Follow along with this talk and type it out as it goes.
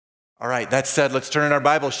All right, that said, let's turn in our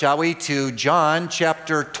Bible, shall we, to John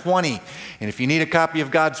chapter 20. And if you need a copy of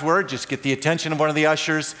God's Word, just get the attention of one of the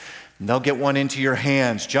ushers, and they'll get one into your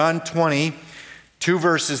hands. John 20, 2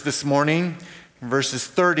 verses this morning, verses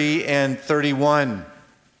 30 and 31.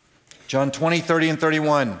 John 20, 30 and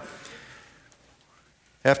 31.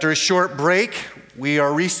 After a short break, we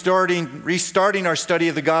are restarting our study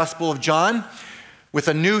of the Gospel of John with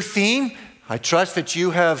a new theme. I trust that you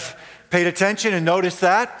have paid attention and noticed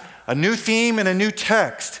that. A new theme and a new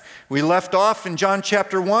text. We left off in John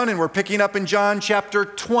chapter 1 and we're picking up in John chapter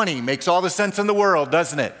 20. Makes all the sense in the world,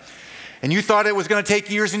 doesn't it? And you thought it was going to take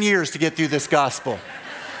years and years to get through this gospel.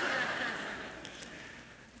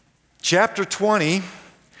 Chapter 20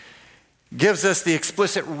 gives us the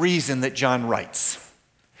explicit reason that John writes.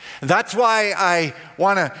 That's why I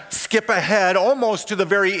want to skip ahead almost to the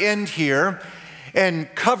very end here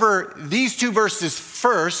and cover these two verses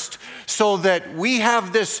first so that we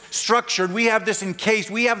have this structured, we have this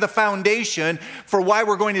encased, we have the foundation for why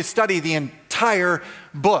we're going to study the entire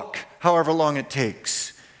book, however long it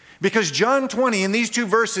takes. Because John 20 in these two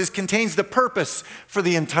verses contains the purpose for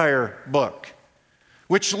the entire book,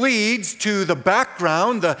 which leads to the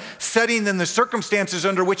background, the setting and the circumstances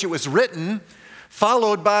under which it was written,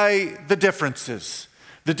 followed by the differences.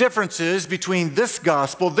 The differences between this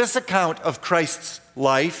gospel, this account of Christ's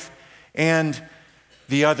life, and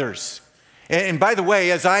the others. And by the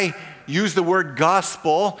way, as I use the word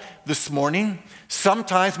gospel this morning,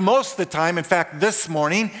 sometimes, most of the time, in fact, this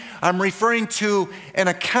morning, I'm referring to an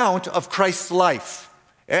account of Christ's life.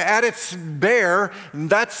 At its bare,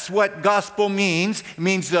 that's what gospel means. It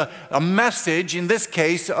means a message, in this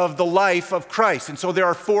case, of the life of Christ. And so there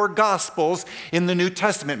are 4 gospels in the New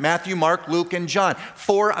Testament: Matthew, Mark, Luke, and John.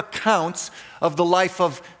 4 accounts of the life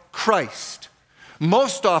of Christ.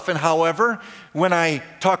 Most often, however, when I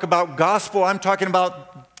talk about gospel, I'm talking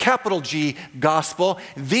about capital G gospel,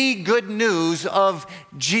 the good news of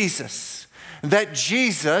Jesus. That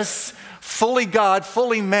Jesus, fully God,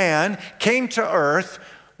 fully man, came to earth,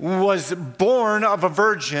 was born of a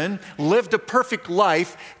virgin, lived a perfect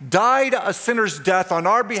life, died a sinner's death on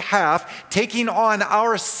our behalf, taking on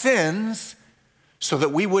our sins so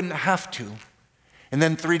that we wouldn't have to. And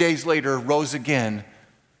then 3 days later rose again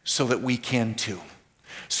so that we can too.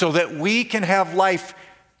 So that we can have life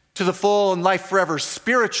to the full and life forever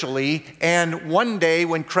spiritually. And one day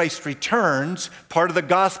when Christ returns, part of the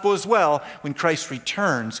gospel as well, when Christ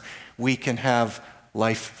returns, we can have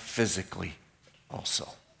life physically also.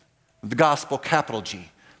 The gospel, capital G.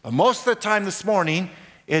 But most of the time this morning,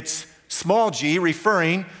 it's small g,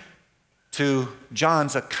 referring to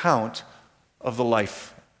John's account of the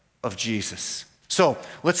life of Jesus. So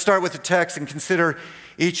let's start with the text and consider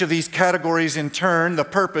each of these categories in turn: the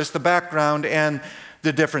purpose, the background, and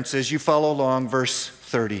the differences. You follow along, verse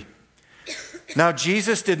 30. Now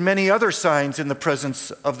Jesus did many other signs in the presence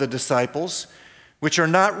of the disciples, which are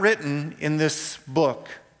not written in this book.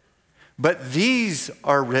 But these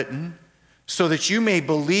are written so that you may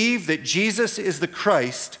believe that Jesus is the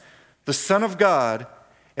Christ, the Son of God,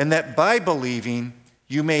 and that by believing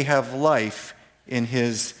you may have life in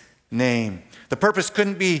his name. The purpose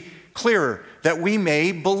couldn't be clearer: that we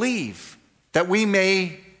may believe. That we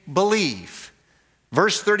may believe.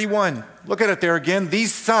 Verse 31, look at it there again.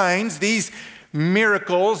 These signs, these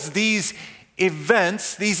miracles, these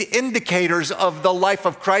events, these indicators of the life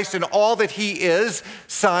of Christ and all that he is,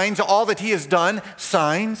 signs, all that he has done,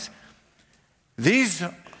 signs. These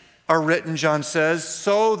are written, John says,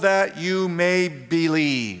 so that you may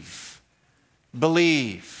believe.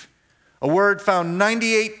 Believe. A word found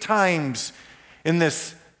 98 times in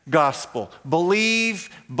this gospel. Believe,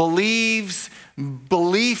 believes,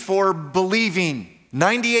 belief, or believing.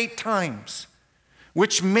 98 times.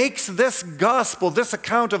 Which makes this gospel, this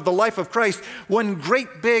account of the life of Christ, one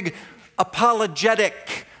great big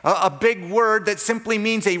apologetic, a big word that simply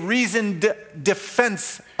means a reasoned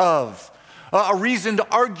defense of, a reasoned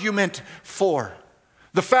argument for.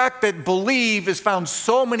 The fact that believe is found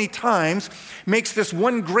so many times makes this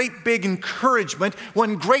one great big encouragement,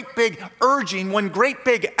 one great big urging, one great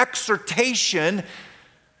big exhortation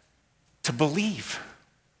to believe.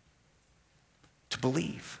 To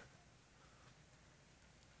believe.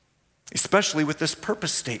 Especially with this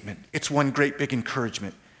purpose statement. It's one great big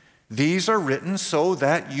encouragement. These are written so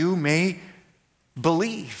that you may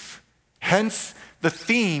believe. Hence the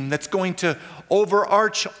theme that's going to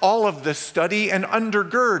overarch all of this study and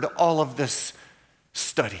undergird all of this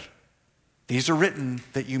study. These are written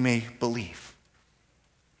that you may believe.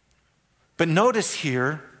 But notice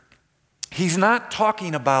here, he's not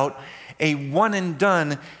talking about a one and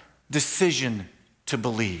done decision to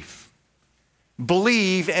believe.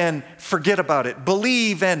 believe and forget about it.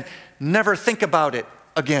 Believe and never think about it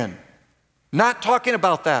again. Not talking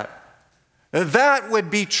about that. That would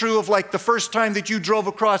be true of like the first time that you drove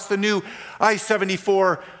across the new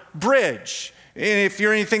I-74 bridge. And if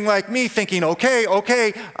you're anything like me, thinking, okay,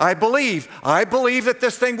 I believe that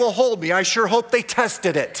this thing will hold me. I sure hope they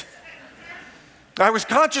tested it. I was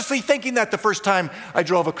consciously thinking that the first time I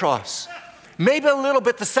drove across. Maybe a little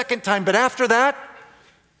bit the second time, but after that,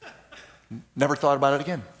 never thought about it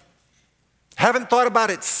again. Haven't thought about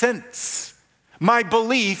it since. My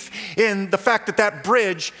belief in the fact that that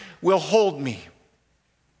bridge will hold me.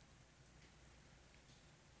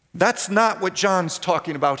 That's not what John's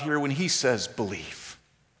talking about here when he says believe.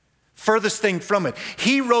 Furthest thing from it.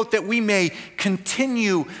 He wrote that we may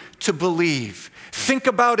continue to believe. Think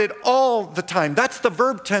about it all the time. That's the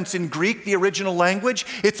verb tense in Greek, the original language.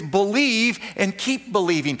 It's believe and keep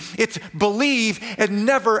believing. It's believe and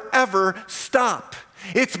never ever stop.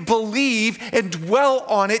 It's believe and dwell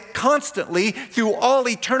on it constantly through all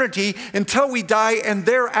eternity until we die, and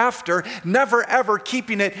thereafter, never ever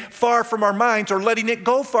keeping it far from our minds or letting it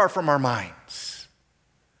go far from our minds.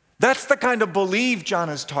 That's the kind of believe John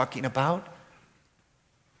is talking about.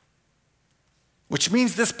 Which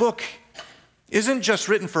means this book isn't just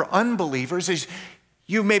written for unbelievers. As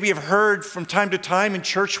you maybe have heard from time to time in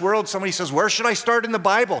church world, somebody says, where should I start in the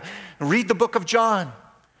Bible? Read the book of John.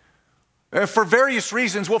 For various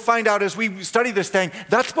reasons, we'll find out as we study this thing,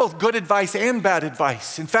 that's both good advice and bad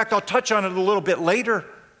advice. In fact, I'll touch on it a little bit later.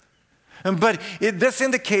 But this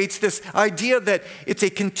indicates this idea that it's a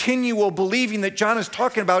continual believing that John is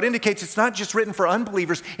talking about, indicates it's not just written for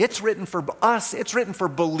unbelievers, it's written for us, it's written for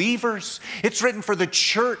believers, it's written for the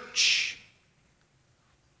church,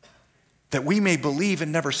 that we may believe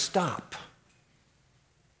and never stop.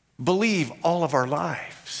 Believe all of our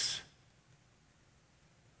lives.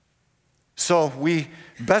 So we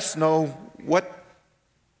best know what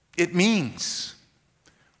it means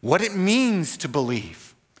to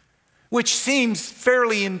believe, which seems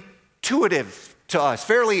fairly intuitive to us,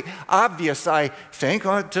 fairly obvious, I think.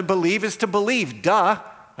 To believe is to believe, duh.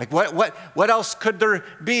 Like what else could there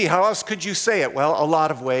be? How else could you say it? Well, a lot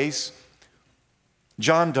of ways.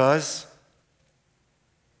 John does.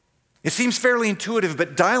 It seems fairly intuitive,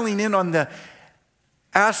 but dialing in on the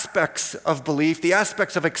aspects of belief, the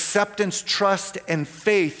aspects of acceptance, trust, and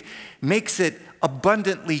faith makes it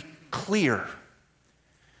abundantly clear.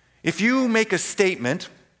 If you make a statement,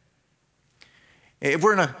 if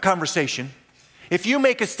we're in a conversation, if you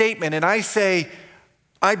make a statement and I say,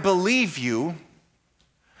 I believe you,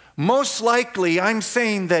 most likely I'm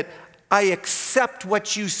saying that I accept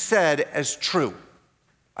what you said as true.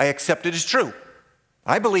 I accept it as true.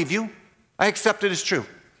 I believe you. I accept it as true.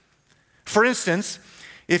 For instance,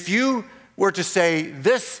 if you were to say,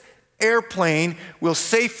 this airplane will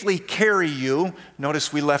safely carry you,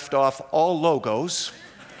 notice we left off all logos.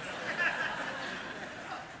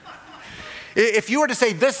 If you were to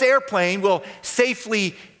say, this airplane will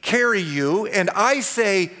safely carry you, and I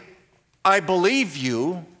say, I believe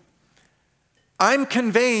you, I'm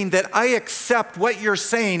conveying that I accept what you're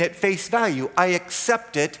saying at face value. I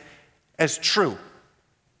accept it as true.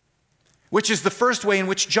 Which is the first way in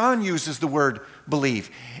which John uses the word believe.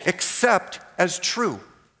 Accept as true.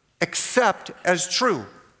 Accept as true.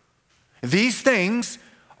 These things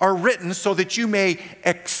are written so that you may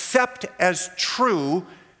accept as true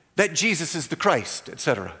that Jesus is the Christ,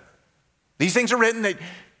 etc. These things are written that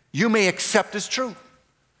you may accept as true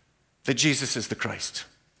that Jesus is the Christ.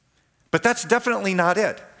 But that's definitely not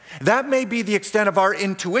it. That may be the extent of our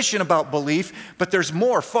intuition about belief, but there's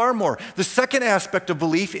more, far more. The second aspect of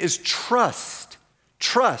belief is trust.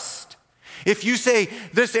 Trust. If you say,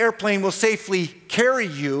 this airplane will safely carry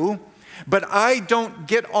you, but I don't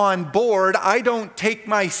get on board, I don't take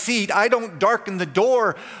my seat, I don't darken the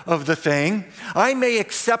door of the thing, I may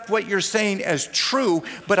accept what you're saying as true,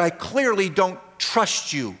 but I clearly don't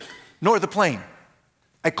trust you, nor the plane.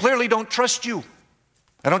 I clearly don't trust you.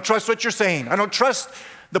 I don't trust what you're saying. I don't trust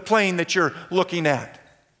the plane that you're looking at.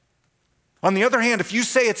 On the other hand, if you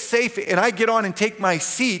say it's safe and I get on and take my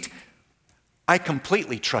seat, I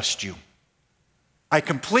completely trust you. I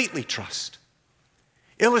completely trust.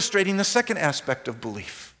 Illustrating the second aspect of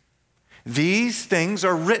belief. These things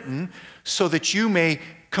are written so that you may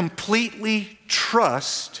completely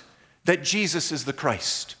trust that Jesus is the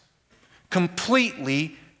Christ.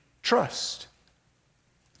 Completely trust.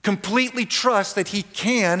 Completely trust that He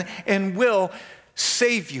can and will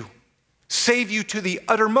save you to the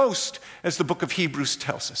uttermost, as the book of Hebrews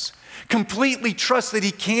tells us. Completely trust that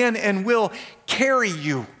He can and will carry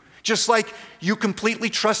you, just like you completely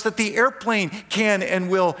trust that the airplane can and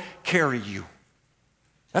will carry you.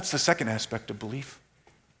 That's the second aspect of belief.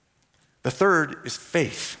 The third is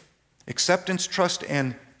faith. Acceptance, trust,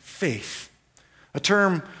 and faith. A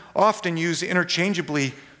term often used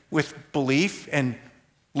interchangeably with belief, and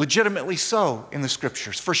legitimately so in the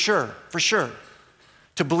Scriptures, for sure.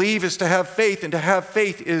 To believe is to have faith, and to have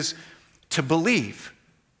faith is to believe.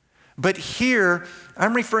 But here,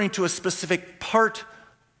 I'm referring to a specific part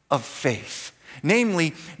of faith,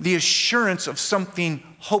 namely the assurance of something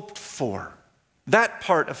hoped for. That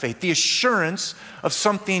part of faith, the assurance of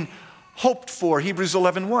something hoped for, Hebrews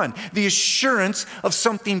 11:1. The assurance of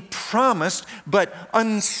something promised but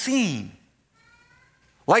unseen.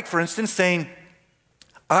 Like, for instance, saying,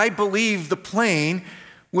 I believe the plane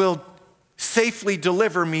will safely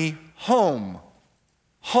deliver me home.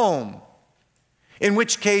 In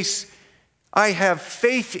which case, I have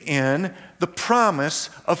faith in the promise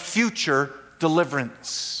of future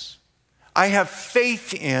deliverance. I have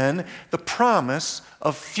faith in the promise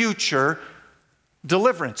of future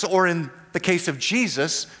deliverance, or in the case of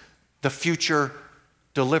Jesus, the future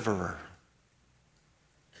deliverer.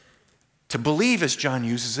 To believe, as John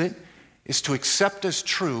uses it, is to accept as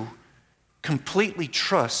true, completely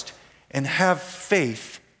trust, and have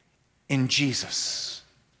faith in Jesus.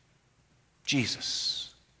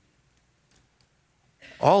 Jesus.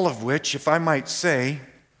 All of which, if I might say,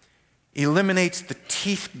 eliminates the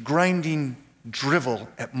teeth-grinding drivel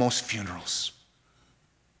at most funerals.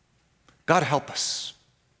 God help us.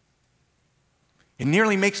 It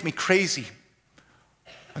nearly makes me crazy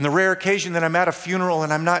on the rare occasion that I'm at a funeral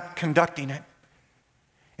and I'm not conducting it.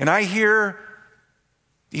 And I hear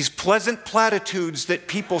these pleasant platitudes that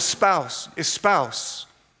people espouse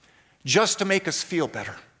just to make us feel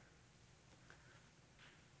better.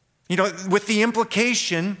 You know, with the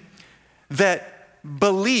implication that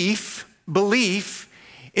belief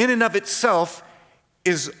in and of itself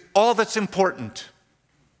is all that's important.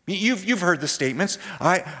 You've heard the statements.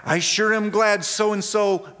 I sure am glad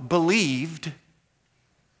so-and-so believed.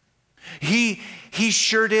 He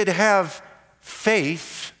sure did have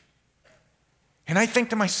faith. And I think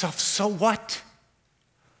to myself, so what?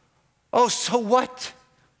 Oh, so what?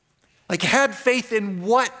 Like, had faith in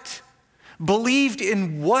what? Believed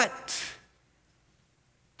in what?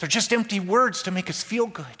 They're just empty words to make us feel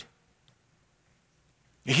good.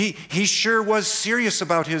 He sure was serious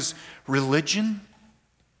about his religion.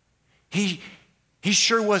 He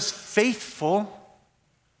sure was faithful.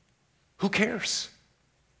 Who cares?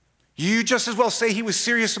 You just as well say he was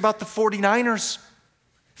serious about the 49ers,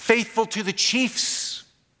 faithful to the Chiefs.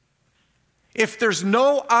 If there's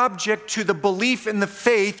no object to the belief in the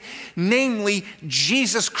faith, namely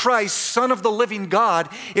Jesus Christ, Son of the living God,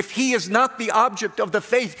 if he is not the object of the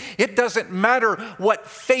faith, it doesn't matter what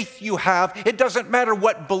faith you have. It doesn't matter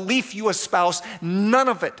what belief you espouse. None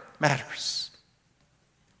of it matters.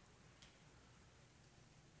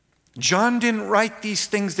 John didn't write these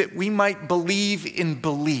things that we might believe in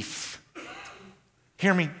belief.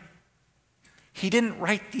 Hear me. He didn't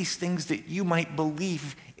write these things that you might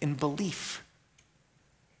believe in belief,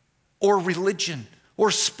 or religion, or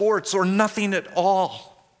sports, or nothing at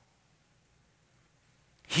all.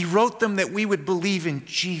 He wrote them that we would believe in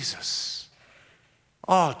Jesus.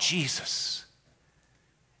 Oh, Jesus.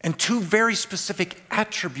 And two very specific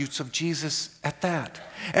attributes of Jesus at that.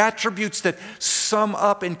 Attributes that sum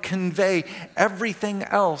up and convey everything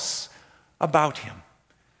else about him.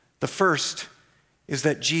 The first is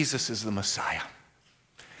that Jesus is the Messiah.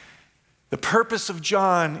 The purpose of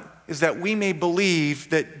John is that we may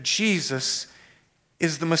believe that Jesus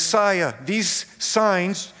is the Messiah. These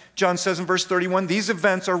signs, John says in verse 31, these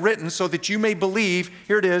events are written so that you may believe,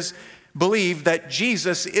 here it is, believe that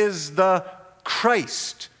Jesus is the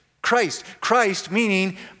Christ. Christ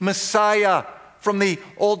meaning Messiah from the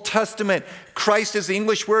Old Testament. Christ is the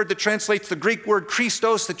English word that translates the Greek word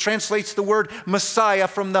Christos, that translates the word Messiah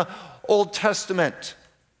from the Old Testament.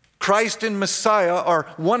 Christ and Messiah are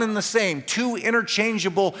one and the same, two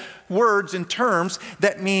interchangeable words and terms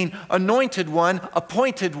that mean anointed one,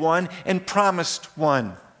 appointed one, and promised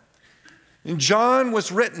one. And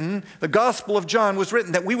the Gospel of John was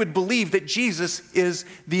written that we would believe that Jesus is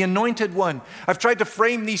the anointed one. I've tried to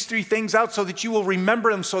frame these three things out so that you will remember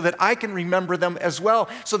them, so that I can remember them as well,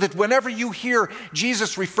 so that whenever you hear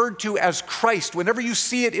Jesus referred to as Christ, whenever you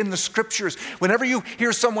see it in the Scriptures, whenever you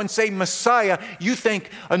hear someone say Messiah, you think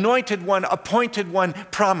anointed one, appointed one,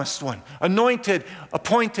 promised one. Anointed,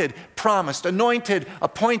 appointed, promised. Anointed,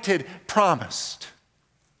 appointed, promised.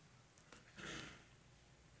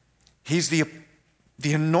 He's the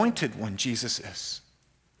anointed one, Jesus is.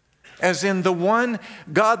 as in the one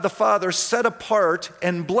God the Father set apart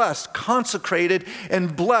and blessed, consecrated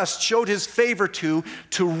and blessed, showed his favor to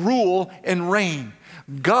rule and reign.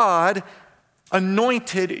 God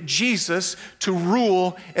anointed Jesus to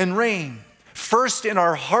rule and reign. First in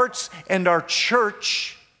our hearts and our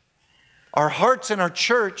church,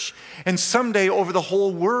 and someday over the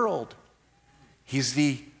whole world. He's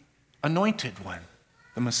the anointed one,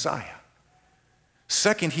 the Messiah.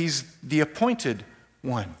 Second, he's the appointed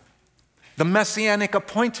one, the messianic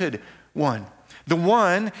appointed one, the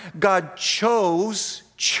one God chose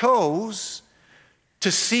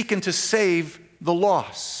to seek and to save the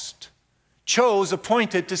lost,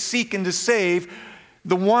 appointed to seek and to save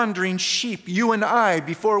the wandering sheep. You and I,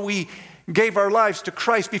 before we gave our lives to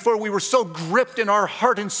Christ, before we were so gripped in our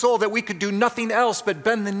heart and soul that we could do nothing else but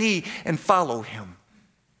bend the knee and follow him.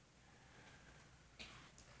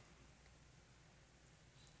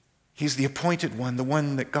 He's the appointed one, the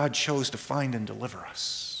one that God chose to find and deliver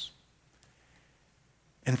us.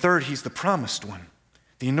 And third, he's the promised one,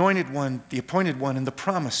 the anointed one, the appointed one, and the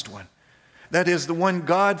promised one. That is, the one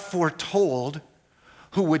God foretold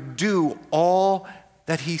who would do all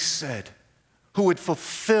that he said, who would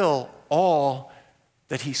fulfill all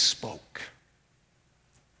that he spoke.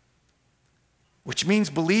 Which means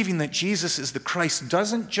believing that Jesus is the Christ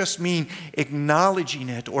doesn't just mean acknowledging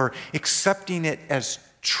it or accepting it as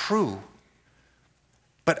true,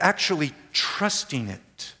 but actually trusting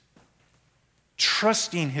it,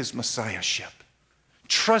 trusting his messiahship,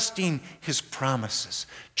 trusting his promises,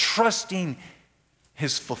 trusting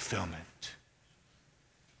his fulfillment,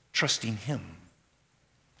 trusting him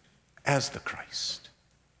as the Christ.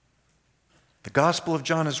 The Gospel of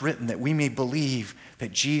John is written that we may believe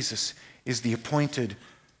that Jesus is the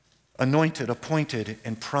anointed, appointed,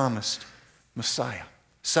 and promised Messiah.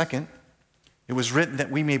 Second, it was written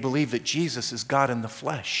that we may believe that Jesus is God in the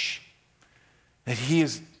flesh, that he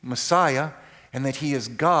is Messiah, and that he is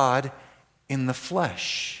God in the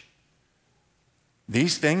flesh.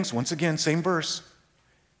 These things, once again, same verse,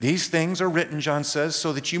 these things are written, John says,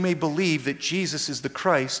 so that you may believe that Jesus is the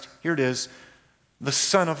Christ, here it is, the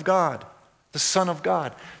Son of God. The Son of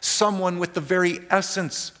God. Someone with the very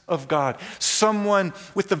essence of God. Someone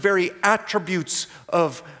with the very attributes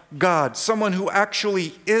of God. Someone who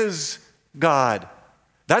actually is God.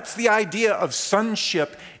 That's the idea of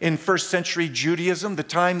sonship in first century Judaism, the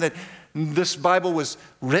time that this Bible was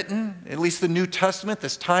written, at least the New Testament,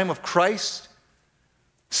 this time of Christ.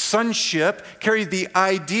 Sonship carried the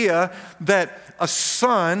idea that a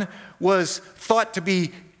son was thought to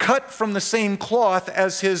be cut from the same cloth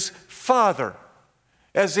as his father,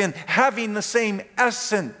 as in having the same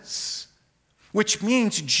essence, which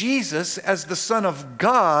means Jesus, as the Son of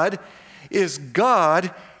God, is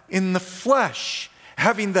God in the flesh,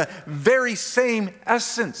 having the very same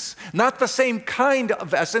essence, not the same kind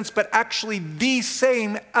of essence, but actually the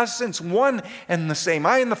same essence, one and the same.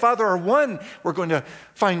 I and the Father are one, we're going to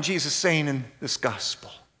find Jesus saying in this gospel.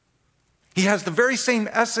 He has the very same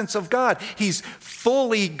essence of God. He's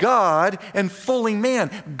fully God and fully man,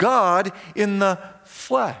 God in the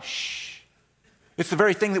flesh. It's the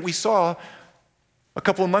very thing that we saw a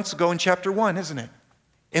couple of months ago in chapter 1, isn't it?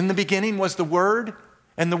 In the beginning was the Word,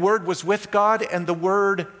 and the Word was with God, and the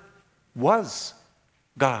Word was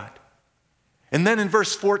God. And then in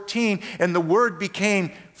verse 14, and the Word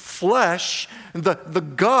became flesh, the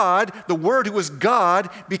God, the Word who was God,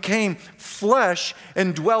 became flesh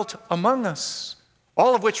and dwelt among us.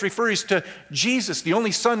 All of which refers to Jesus, the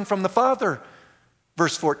only Son from the Father,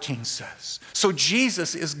 verse 14 says. So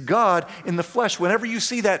Jesus is God in the flesh. Whenever you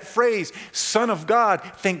see that phrase, Son of God,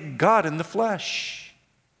 think God in the flesh.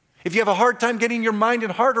 If you have a hard time getting your mind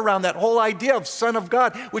and heart around that whole idea of Son of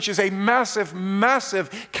God, which is a massive,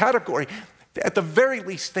 massive category, at the very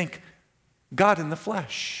least think God in the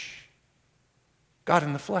flesh. God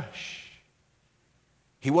in the flesh.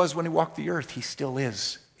 He was when he walked the earth. He still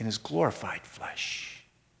is in his glorified flesh.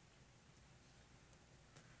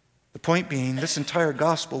 The point being, this entire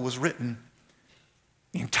gospel was written,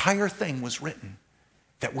 the entire thing was written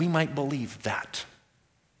that we might believe that.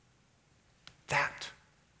 That.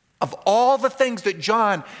 Of all the things that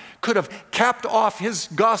John could have capped off his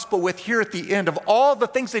gospel with here at the end, of all the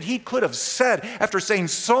things that he could have said after saying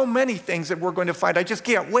so many things that we're going to find, I just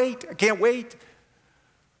can't wait, I can't wait.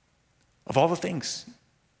 Of all the things,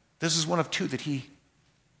 this is one of two that he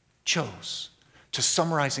chose to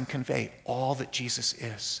summarize and convey all that Jesus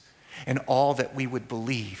is and all that we would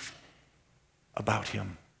believe about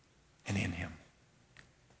him and in him.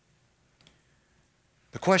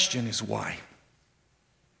 The question is why?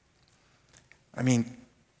 I mean,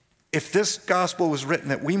 If this gospel was written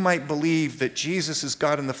that we might believe that Jesus is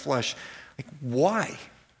God in the flesh, like, why?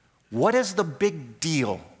 What is the big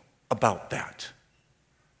deal about that?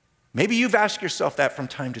 Maybe you've asked yourself that from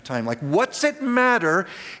time to time. Like, what's it matter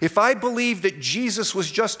if I believe that Jesus was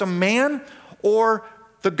just a man or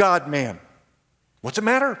the God-man? What's it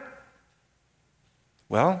matter?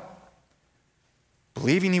 Well,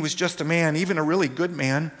 believing he was just a man, even a really good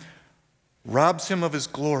man, robs him of his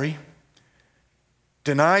glory,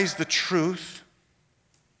 denies the truth,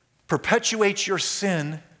 perpetuates your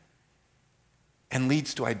sin, and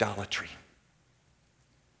leads to idolatry.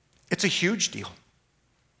 It's a huge deal.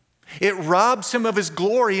 It robs him of his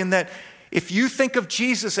glory in that if you think of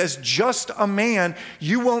Jesus as just a man,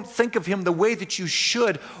 you won't think of him the way that you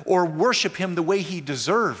should or worship him the way he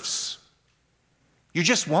deserves. You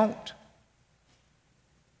just won't.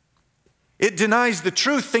 It denies the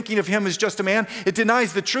truth, thinking of him as just a man. It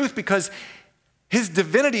denies the truth because his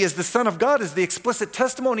divinity as the Son of God is the explicit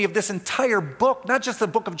testimony of this entire book, not just the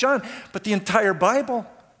book of John, but the entire Bible.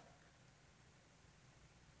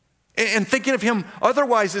 And thinking of him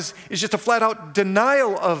otherwise is just a flat-out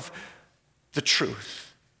denial of the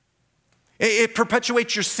truth. It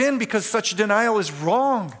perpetuates your sin because such denial is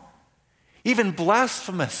wrong, even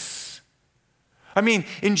blasphemous. I mean,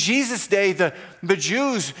 in Jesus' day, the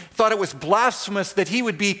Jews thought it was blasphemous that he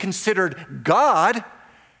would be considered God.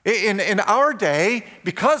 In our day,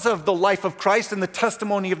 because of the life of Christ and the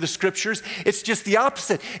testimony of the Scriptures, it's just the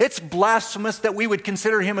opposite. It's blasphemous that we would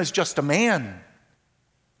consider him as just a man.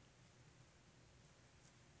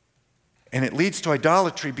 And it leads to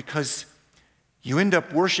idolatry because you end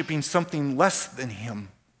up worshiping something less than him.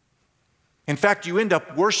 In fact, you end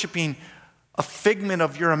up worshiping a figment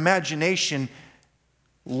of your imagination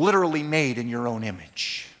literally made in your own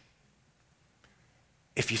image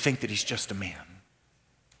if you think that he's just a man.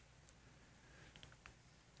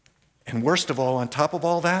 And worst of all, on top of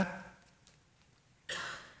all that,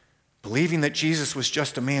 believing that Jesus was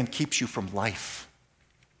just a man keeps you from life.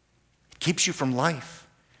 It keeps you from life.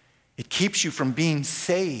 It keeps you from being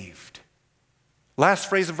saved. Last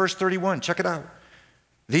phrase of verse 31, check it out.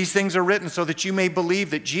 These things are written so that you may believe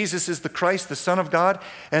that Jesus is the Christ, the Son of God,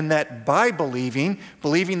 and that by believing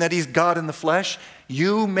that he's God in the flesh,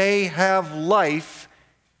 you may have life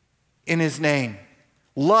in his name.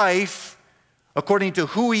 Life according to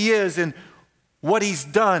who he is and what he's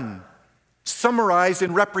done, summarized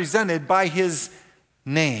and represented by his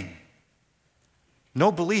name.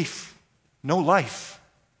 No belief, no life.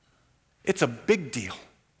 It's a big deal.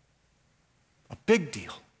 A big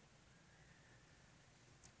deal.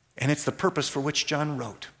 And it's the purpose for which John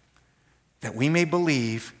wrote, that we may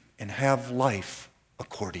believe and have life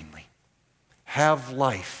accordingly. Have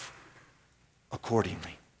life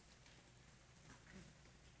accordingly.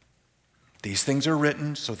 These things are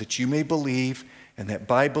written so that you may believe, and that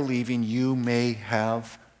by believing you may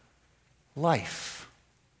have life.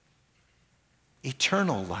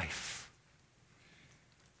 Eternal life.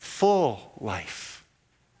 Full life.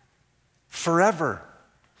 Forever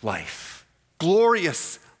life.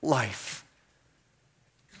 Glorious life.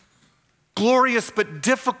 Glorious but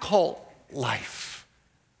difficult life.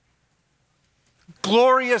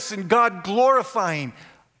 Glorious and God glorifying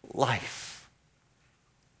life.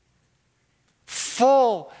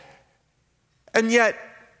 Full and yet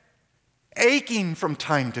aching from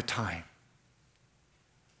time to time.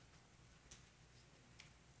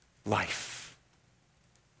 Life.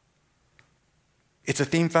 It's a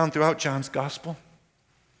theme found throughout John's gospel.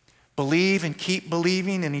 Believe and keep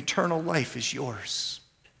believing, and eternal life is yours,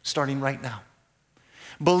 starting right now.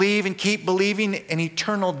 Believe and keep believing, and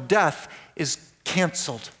eternal death is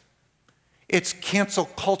canceled. It's cancel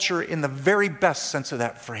culture in the very best sense of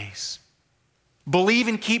that phrase. Believe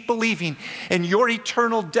and keep believing, and your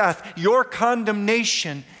eternal death, your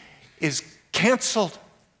condemnation is canceled.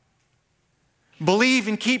 Believe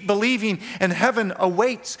and keep believing, and heaven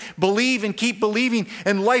awaits. Believe and keep believing,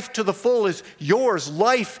 and life to the full is yours.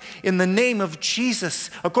 Life in the name of Jesus,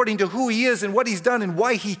 according to who he is and what he's done and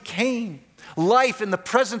why he came. Life in the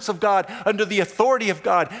presence of God, under the authority of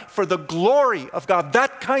God, for the glory of God.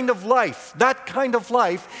 That kind of life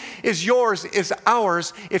is yours, is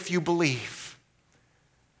ours, if you believe.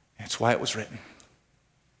 That's why it was written.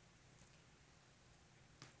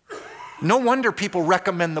 No wonder people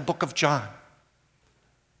recommend the book of John.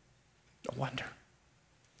 No wonder.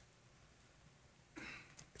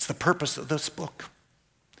 It's the purpose of this book,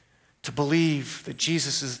 to believe that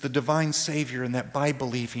Jesus is the divine Savior, and that by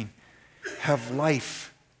believing, have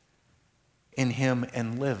life in him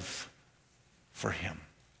and live for him.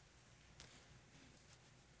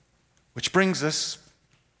 Which brings us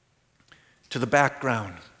to the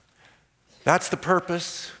background That's the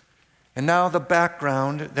purpose. And now the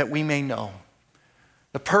background that we may know.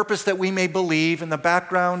 The purpose that we may believe and the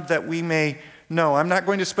background that we may know. I'm not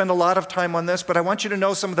going to spend a lot of time on this, but I want you to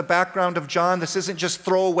know some of the background of John. This isn't just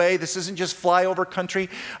throwaway. This isn't just flyover country.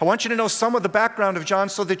 I want you to know some of the background of John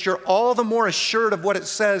so that you're all the more assured of what it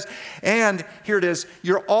says. And here it is,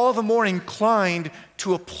 you're all the more inclined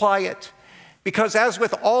to apply it. Because as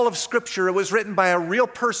with all of Scripture, it was written by a real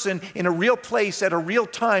person in a real place at a real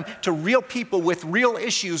time to real people with real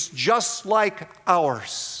issues just like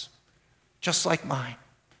ours, just like mine.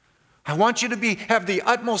 I want you to have the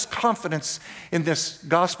utmost confidence in this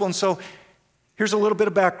gospel. And so here's a little bit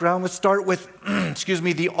of background. Let's start with,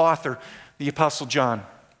 the author, the Apostle John.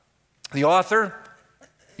 The author,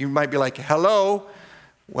 you might be like, hello.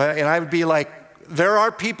 Well, and I would be like, there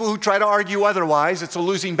are people who try to argue otherwise. It's a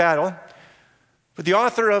losing battle. But the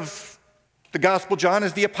author of the Gospel John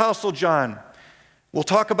is the Apostle John. We'll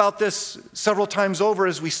talk about this several times over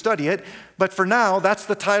as we study it, but for now, that's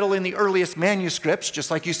the title in the earliest manuscripts, just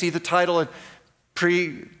like you see the title in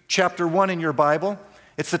pre-chapter 1 in your Bible.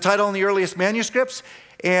 It's the title in the earliest manuscripts,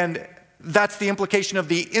 and that's the implication of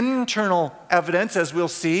the internal evidence, as we'll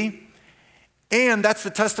see, and that's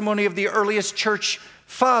the testimony of the earliest church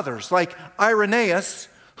fathers, like Irenaeus,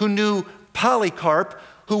 who knew Polycarp,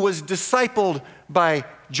 who was discipled by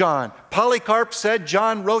John. Polycarp said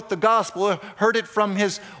John wrote the gospel, heard it from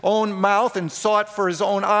his own mouth and saw it for his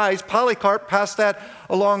own eyes. Polycarp passed that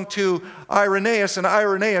along to Irenaeus, and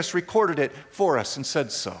Irenaeus recorded it for us and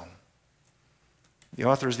said so. The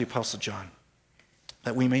author is the Apostle John,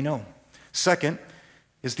 that we may know. Second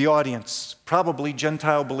is the audience, probably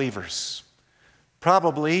Gentile believers.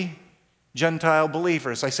 Probably Gentile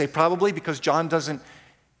believers. I say probably because John doesn't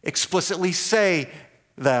explicitly say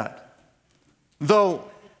that. Though,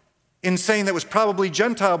 in saying that it was probably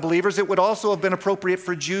Gentile believers, it would also have been appropriate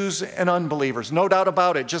for Jews and unbelievers. No doubt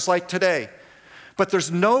about it, just like today. But there's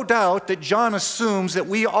no doubt that John assumes that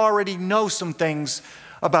we already know some things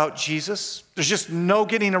about Jesus. There's just no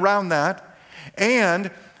getting around that. And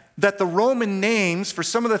that the Roman names for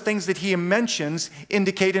some of the things that he mentions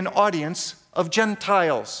indicate an audience of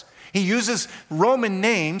Gentiles. He uses Roman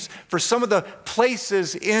names for some of the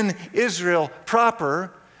places in Israel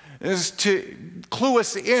proper is to clue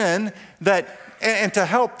us in that, and to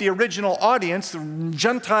help the original audience, the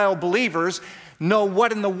Gentile believers, know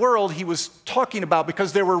what in the world he was talking about,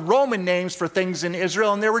 because there were Roman names for things in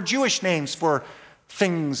Israel and there were Jewish names for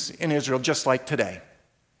things in Israel, just like today.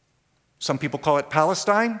 Some people call it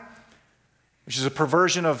Palestine, which is a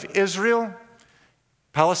perversion of Israel.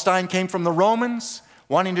 Palestine came from the Romans,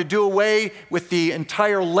 wanting to do away with the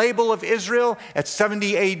entire label of Israel at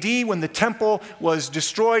 70 AD when the temple was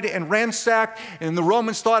destroyed and ransacked. And the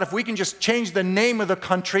Romans thought, if we can just change the name of the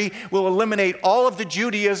country, we'll eliminate all of the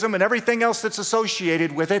Judaism and everything else that's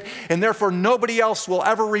associated with it, and therefore nobody else will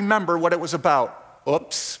ever remember what it was about.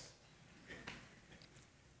 Oops.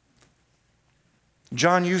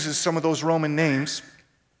 John uses some of those Roman names,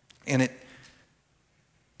 and it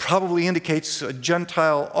probably indicates a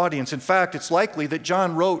Gentile audience. In fact, it's likely that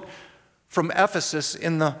John wrote from Ephesus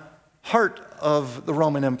in the heart of the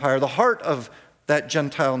Roman Empire, the heart of that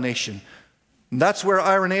Gentile nation. And that's where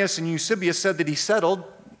Irenaeus and Eusebius said that he settled,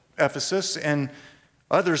 Ephesus, and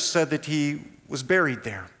others said that he was buried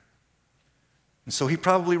there. And so he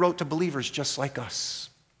probably wrote to believers just like us.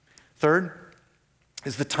 Third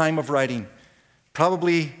is the time of writing,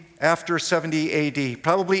 probably after 70 AD,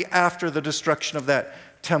 probably after the destruction of that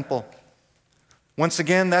temple. Once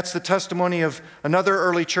again, that's the testimony of another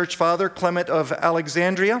early church father, Clement of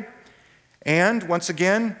Alexandria. And once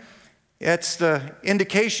again, it's the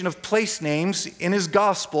indication of place names in his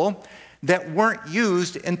gospel that weren't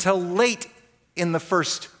used until late in the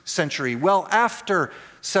first century, well after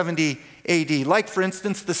 70 AD. Like, for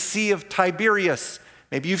instance, the Sea of Tiberias.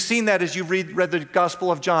 Maybe you've seen that as you've read the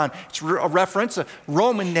Gospel of John. It's a reference, a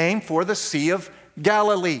Roman name for the Sea of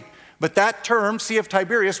Galilee. But that term, Sea of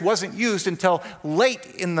Tiberias, wasn't used until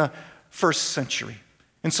late in the first century.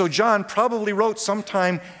 And so John probably wrote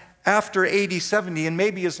sometime after AD 70 and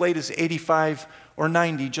maybe as late as 85 or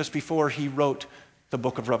 90, just before he wrote the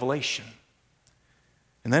book of Revelation.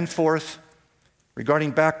 And then fourth, regarding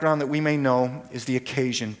background that we may know, is the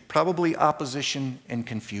occasion, probably opposition and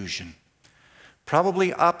confusion.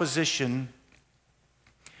 Probably opposition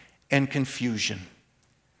and confusion.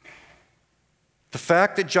 The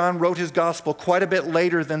fact that John wrote his gospel quite a bit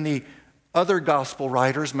later than the other gospel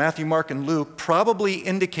writers, Matthew, Mark, and Luke, probably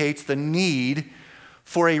indicates the need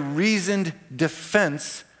for a reasoned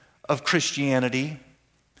defense of Christianity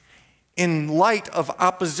in light of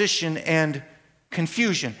opposition and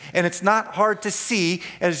confusion. And it's not hard to see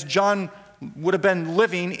as John would have been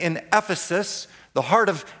living in Ephesus, the heart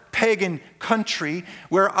of pagan country,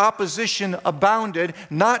 where opposition abounded,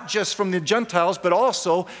 not just from the Gentiles, but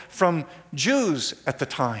also from Jews at the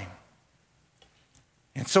time.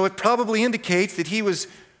 And so it probably indicates that he was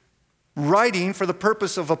writing for the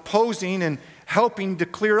purpose of opposing and helping to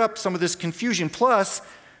clear up some of this confusion. Plus,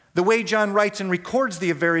 the way John writes and records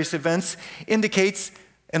the various events indicates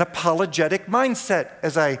an apologetic mindset,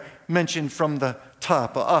 as I mentioned from the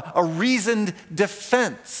top, a reasoned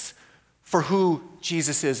defense for who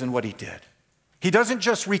Jesus is and what he did. He doesn't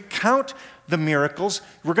just recount the miracles.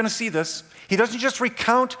 We're going to see this. He doesn't just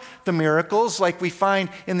recount the miracles like we find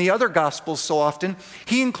in the other Gospels so often.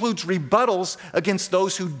 He includes rebuttals against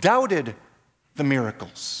those who doubted the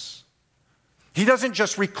miracles. He doesn't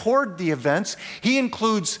just record the events. He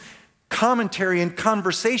includes commentary and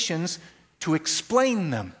conversations to explain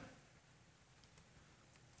them.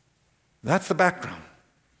 That's the background.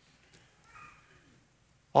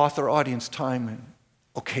 Author, audience, time, and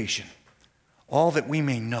occasion. All that we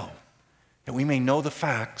may know the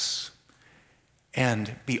facts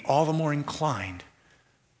and be all the more inclined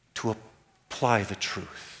to apply the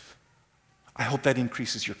truth. I hope that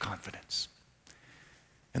increases your confidence.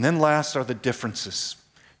 And then last are the differences.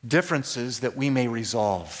 Differences that we may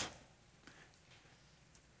resolve.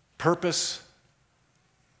 Purpose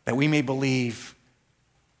that we may believe.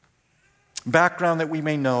 Background that we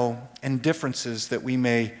may know, and differences that we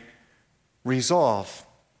may resolve.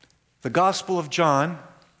 The Gospel of John,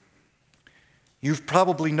 you've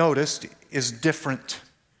probably noticed, is different.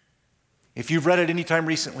 If you've read it any time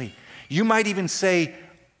recently, you might even say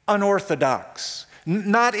unorthodox.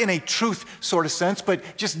 Not in a truth sort of sense, but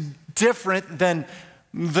just different than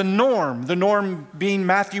the norm. The norm being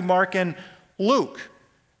Matthew, Mark, and Luke.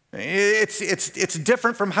 It's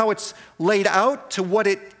different from how it's laid out to what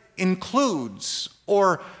it includes,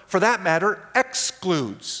 or for that matter,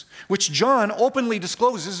 excludes, which John openly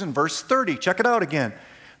discloses in verse 30. Check it out again.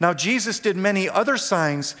 Now Jesus did many other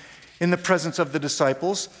signs in the presence of the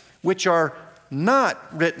disciples, which are not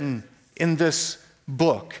written in this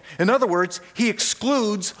book. In other words, he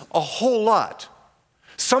excludes a whole lot,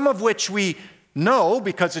 some of which we know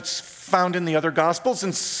because it's found in the other Gospels,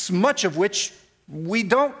 and much of which we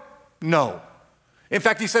don't know. In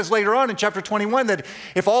fact, he says later on in chapter 21 that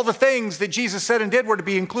if all the things that Jesus said and did were to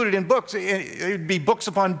be included in books, it would be books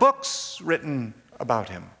upon books written about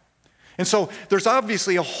him. And so there's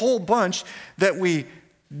obviously a whole bunch that we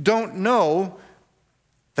don't know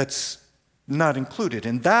that's not included.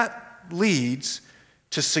 And that leads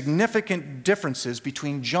to significant differences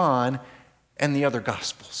between John and the other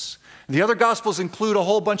Gospels. The other Gospels include a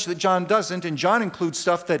whole bunch that John doesn't, and John includes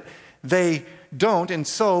stuff that they don't, and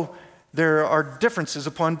so there are differences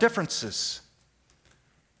upon differences.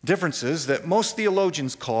 Differences that most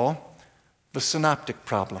theologians call the synoptic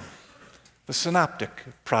problem. The synoptic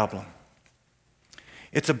problem.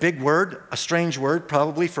 It's a big word, a strange word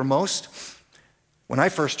probably for most. When I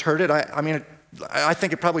first heard it, I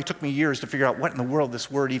think it probably took me years to figure out what in the world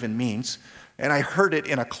this word even means. And I heard it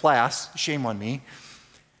in a class, shame on me.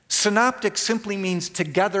 Synoptic simply means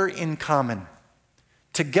together in common.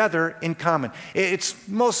 Together in common. It's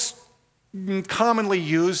most commonly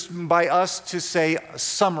used by us to say a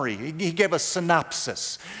summary. He gave a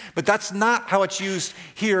synopsis. But that's not how it's used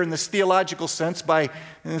here in this theological sense by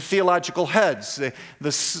theological heads.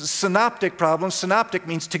 The synoptic problem, synoptic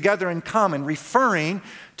means together in common, referring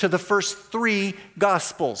to the first three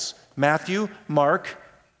Gospels, Matthew, Mark,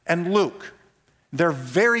 and Luke. They're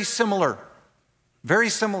very similar. Very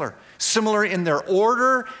similar. Similar in their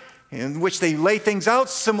order, in which they lay things out,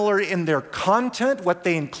 similar in their content, what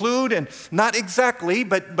they include, and not exactly,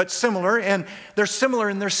 but similar. And they're similar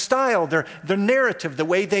in their style, their narrative, the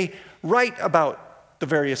way they write about the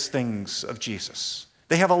various things of Jesus.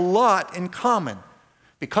 They have a lot in common,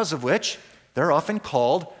 because of which they're often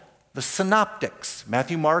called the synoptics.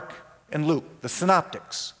 Matthew, Mark, and Luke, the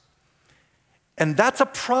synoptics. And that's a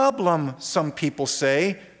problem, some people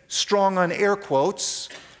say, strong on air quotes.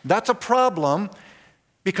 That's a problem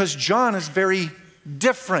because John is very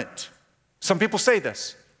different. Some people say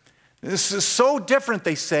this. This is so different,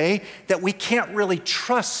 they say, that we can't really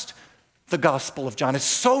trust the Gospel of John. It's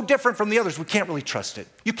so different from the others, we can't really trust it.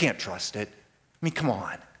 You can't trust it. I mean, come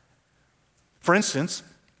on. For instance,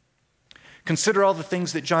 consider all the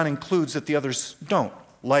things that John includes that the others don't,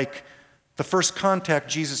 like the first contact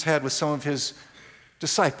Jesus had with some of his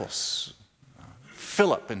disciples,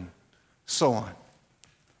 Philip and so on.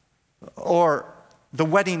 Or the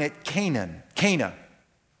wedding at Cana.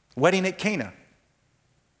 Wedding at Cana.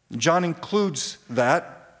 John includes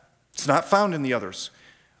that. It's not found in the others.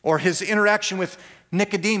 Or his interaction with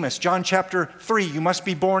Nicodemus, John chapter 3, you must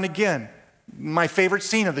be born again. My favorite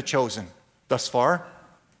scene of The Chosen thus far.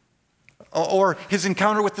 Or his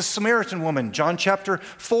encounter with the Samaritan woman, John chapter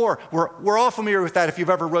 4. We're all familiar with that if you've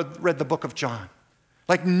ever read the book of John.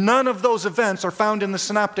 Like none of those events are found in the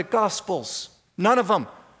Synoptic Gospels. None of them.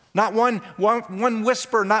 Not one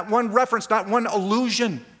whisper, not one reference, not one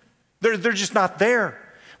allusion. They're just not there,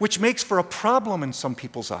 which makes for a problem in some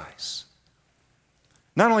people's eyes.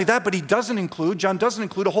 Not only that, but John doesn't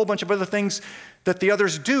include a whole bunch of other things that the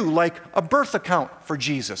others do, like a birth account for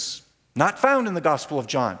Jesus, not found in the Gospel of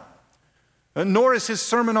John. Nor is his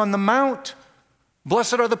Sermon on the Mount,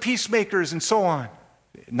 blessed are the peacemakers, and so on.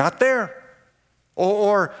 Not there.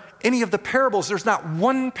 Or any of the parables. There's not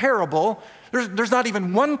one parable. There's not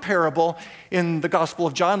even one parable in the Gospel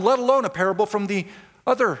of John, let alone a parable from the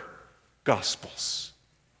other Gospels.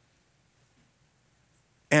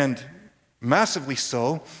 And massively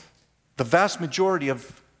so, the vast majority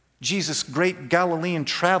of Jesus' great Galilean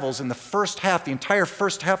travels in the entire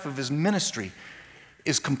first half of his ministry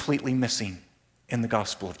is completely missing in the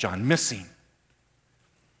Gospel of John. Missing.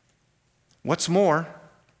 What's more,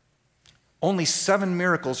 only 7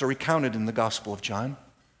 miracles are recounted in the Gospel of John.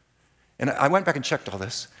 And I went back and checked all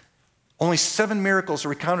this. Only 7 miracles are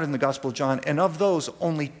recounted in the Gospel of John, and of those,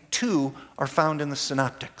 only 2 are found in the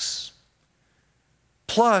Synoptics.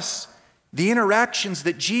 Plus, the interactions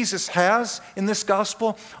that Jesus has in this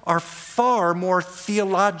gospel are far more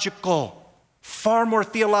theological. Far more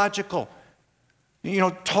theological.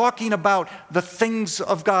 Talking about the things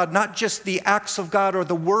of God, not just the acts of God or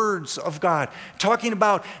the words of God. Talking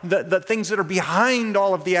about the things that are behind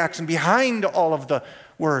all of the acts and behind all of the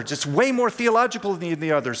words. It's way more theological than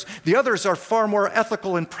the others. The others are far more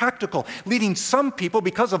ethical and practical, leading some people,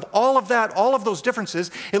 because of all of that, all of those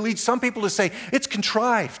differences, it leads some people to say, it's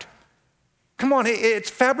contrived. Come on,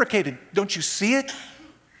 it's fabricated. Don't you see it?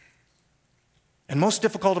 And most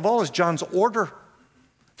difficult of all is John's order.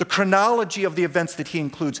 The chronology of the events that he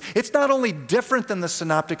includes. It's not only different than the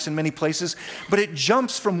Synoptics in many places, but it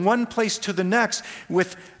jumps from one place to the next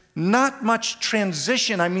with not much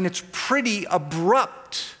transition. I mean, it's pretty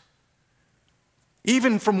abrupt,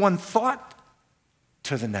 even from one thought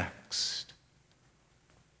to the next.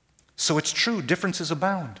 So it's true, differences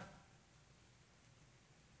abound.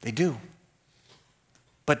 They do.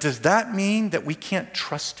 But does that mean that we can't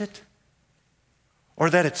trust it? Or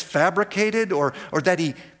that it's fabricated, or that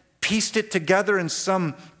he pieced it together in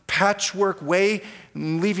some patchwork way,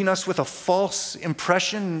 leaving us with a false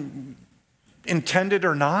impression, intended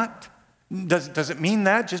or not? Does it mean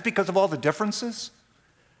that just because of all the differences?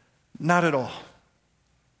 Not at all.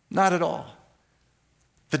 Not at all.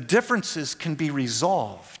 The differences can be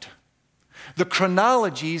resolved. The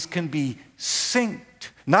chronologies can be synced.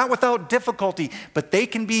 Not without difficulty, but they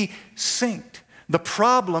can be synced. The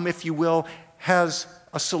problem, if you will, has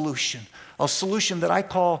a solution that I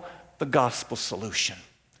call the gospel solution.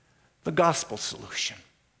 The gospel solution.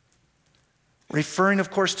 Referring,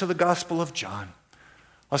 of course, to the Gospel of John.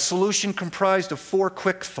 A solution comprised of 4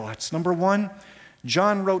 quick thoughts. Number 1,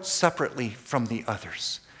 John wrote separately from the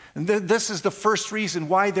others. And this is the first reason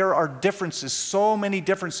why there are differences, so many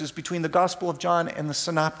differences between the Gospel of John and the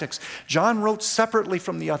Synoptics. John wrote separately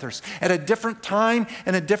from the others at a different time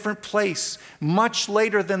and a different place, much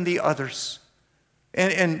later than the others.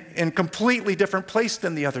 And completely different place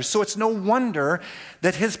than the others. So it's no wonder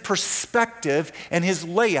that his perspective and his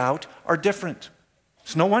layout are different.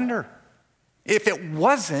 It's no wonder. If it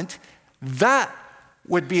wasn't, that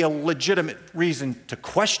would be a legitimate reason to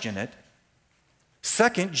question it.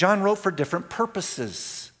 Second, John wrote for different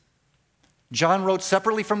purposes. John wrote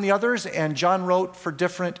separately from the others, and John wrote for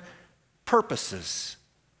different purposes.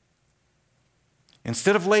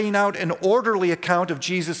 Instead of laying out an orderly account of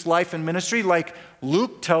Jesus' life and ministry, like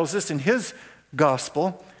Luke tells us in his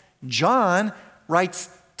gospel, John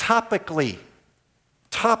writes topically.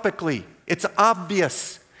 Topically. It's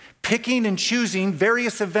obvious. Picking and choosing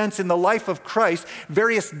various events in the life of Christ,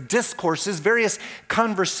 various discourses, various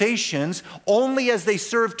conversations, only as they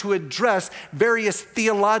serve to address various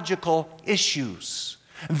theological issues.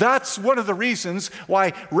 That's one of the reasons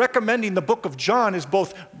why recommending the book of John is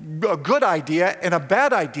both a good idea and a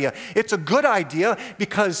bad idea. It's a good idea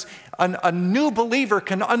because a new believer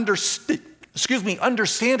can understand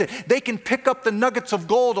it. They can pick up the nuggets of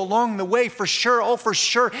gold along the way for sure, for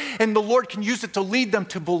sure, and the Lord can use it to lead them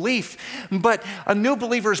to belief. But a new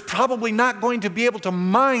believer is probably not going to be able to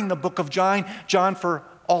mine the book of John for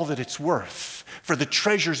all that it's worth, for the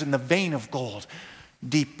treasures in the vein of gold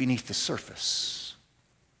deep beneath the surface.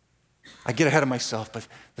 I get ahead of myself, but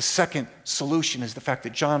the second solution is the fact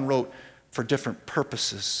that John wrote for different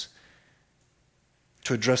purposes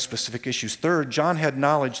to address specific issues. Third, John had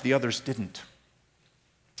knowledge the others didn't.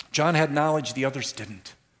 John had knowledge the others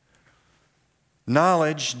didn't.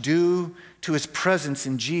 Knowledge due to his presence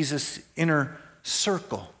in Jesus' inner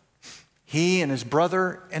circle. He and his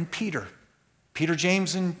brother and Peter. Peter,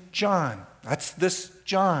 James, and John. That's this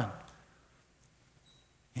John.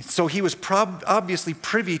 And so he was obviously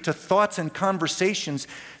privy to thoughts and conversations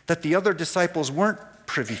that the other disciples weren't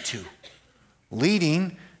privy to,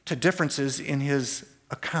 leading to differences in his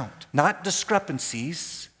account. Not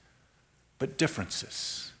discrepancies, but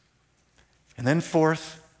differences. And then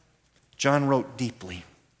fourth, John wrote deeply.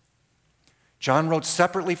 John wrote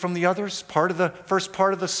separately from the others, first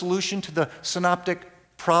part of the solution to the synoptic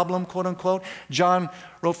problem, quote unquote. John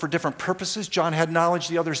wrote for different purposes. John had knowledge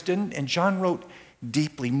the others didn't, and John wrote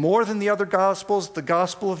deeply. More than the other Gospels, the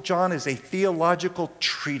Gospel of John is a theological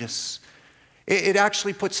treatise. It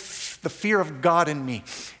actually puts the fear of God in me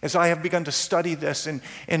as I have begun to study this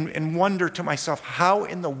and wonder to myself, how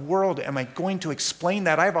in the world am I going to explain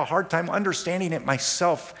that? I have a hard time understanding it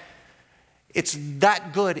myself. It's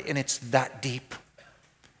that good and it's that deep.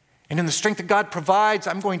 And in the strength that God provides,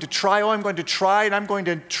 I'm going to try, and I'm going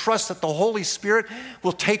to trust that the Holy Spirit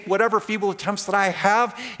will take whatever feeble attempts that I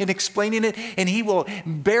have in explaining it, and He will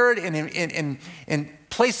bear it and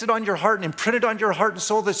place it on your heart and imprint it on your heart and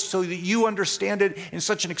soul so that you understand it in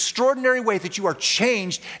such an extraordinary way that you are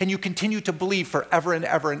changed and you continue to believe forever and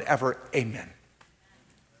ever and ever. Amen.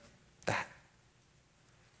 That.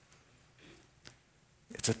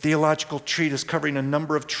 It's a theological treatise covering a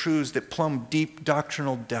number of truths that plumb deep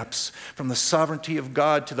doctrinal depths, from the sovereignty of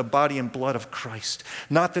God to the body and blood of Christ.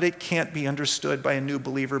 Not that it can't be understood by a new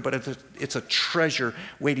believer, but it's a treasure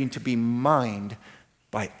waiting to be mined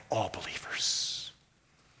by all believers.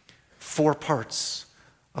 4 parts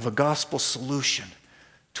of a gospel solution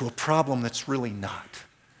to a problem that's really not.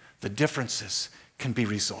 The differences can be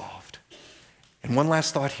resolved. And one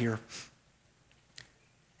last thought here.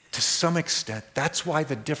 To some extent, that's why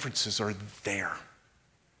the differences are there.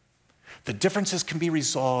 The differences can be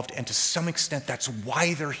resolved, and to some extent, that's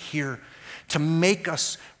why they're here, to make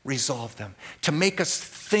us resolve them, to make us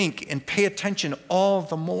think and pay attention all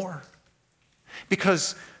the more.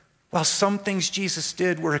 Because while some things Jesus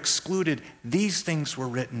did were excluded, these things were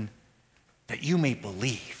written that you may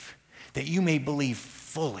believe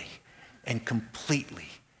fully and completely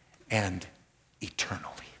and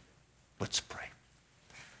eternally. Let's pray.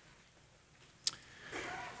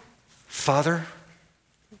 Father,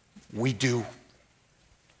 we do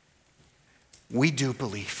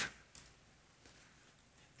believe.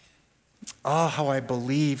 Oh, how I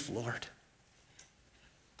believe, Lord.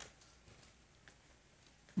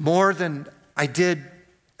 More than I did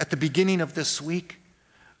at the beginning of this week,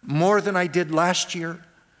 more than I did last year.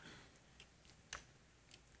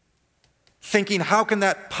 Thinking, how can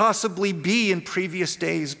that possibly be in previous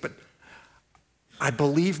days? But I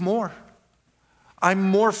believe more. I'm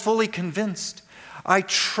more fully convinced. I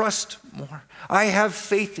trust more. I have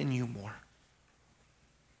faith in you more.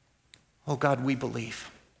 Oh God, we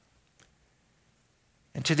believe.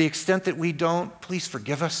 And to the extent that we don't, please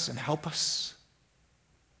forgive us and help us.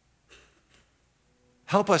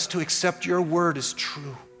 Help us to accept your word as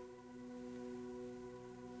true.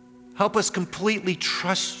 Help us completely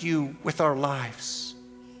trust you with our lives.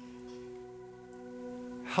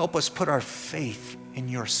 Help us put our faith in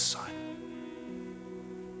your Son.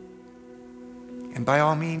 And by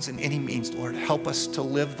all means, in any means, Lord, help us to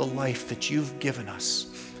live the life that you've given us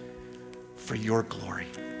for your glory.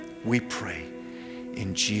 We pray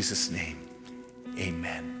in Jesus' name.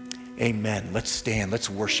 Amen. Amen. Let's stand. Let's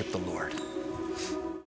worship the Lord.